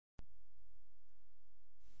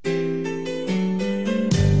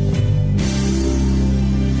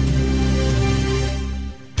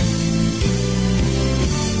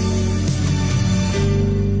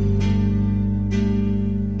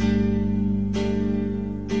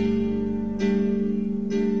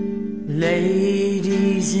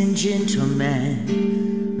Ladies and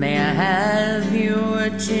gentlemen, may I have your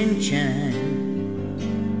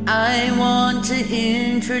attention? I want to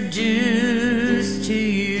introduce to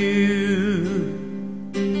you,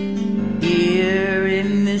 here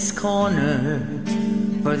in this corner,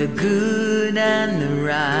 for the good and the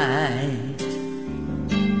right,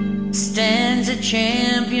 stands a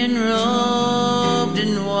champion robed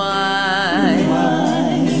in white.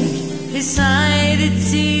 His height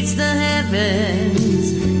exceeds the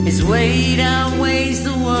heavens, his weight outweighs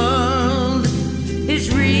the world,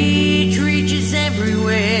 his reach reaches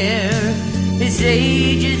everywhere, his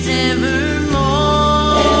age is evermore.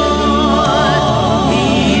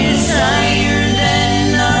 He is higher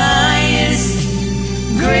than the highest,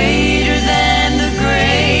 greater than the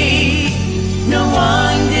great. No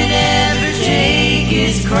one could ever take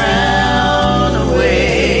his crown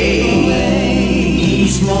away.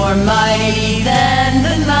 He's more mighty than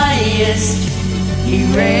the mightiest. He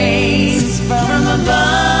reigns from above.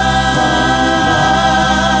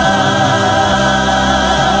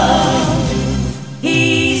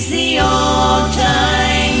 He's the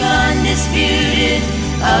all-time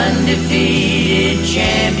undefeated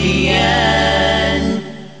champion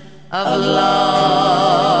of love.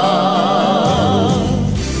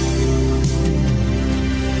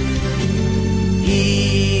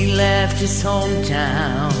 He left his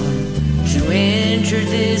hometown to enter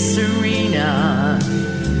this arena,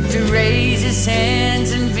 to raise his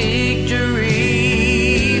hands in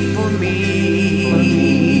victory for me.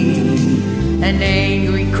 An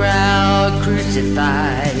angry crowd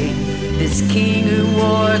crucified this king who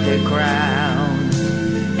wore the crown,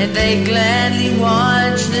 and they gladly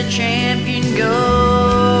watched the champion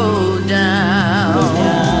go down.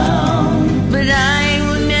 But I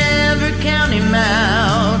will never count him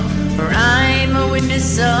out, for I'm a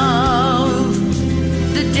witness of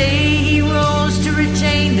the day he rose to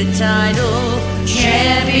retain the title,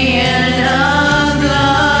 champion of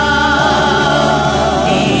love.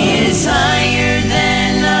 He is higher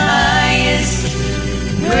than the highest,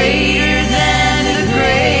 greater than the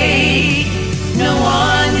great. No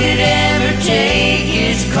one could ever take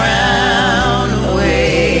his crown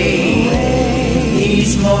away.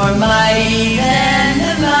 He's more mighty than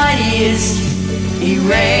the mightiest. He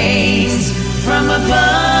reigns from above.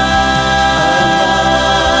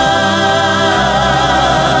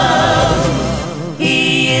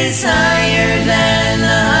 He is higher than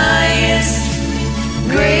the highest,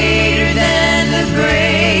 greater than the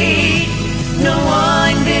great. No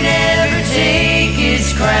one could ever take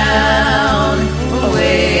his crown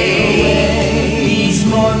away. He's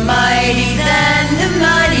more mighty than the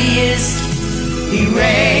mightiest. He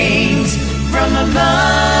reigns from above.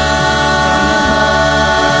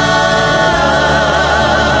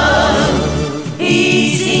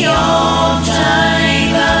 He's the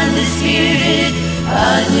all-time undefeated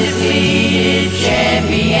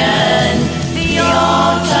champion. The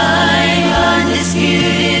all-time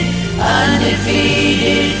undefeated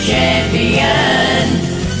champion.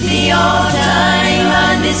 The all-time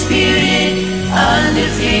undefeated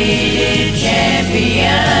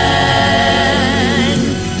champion.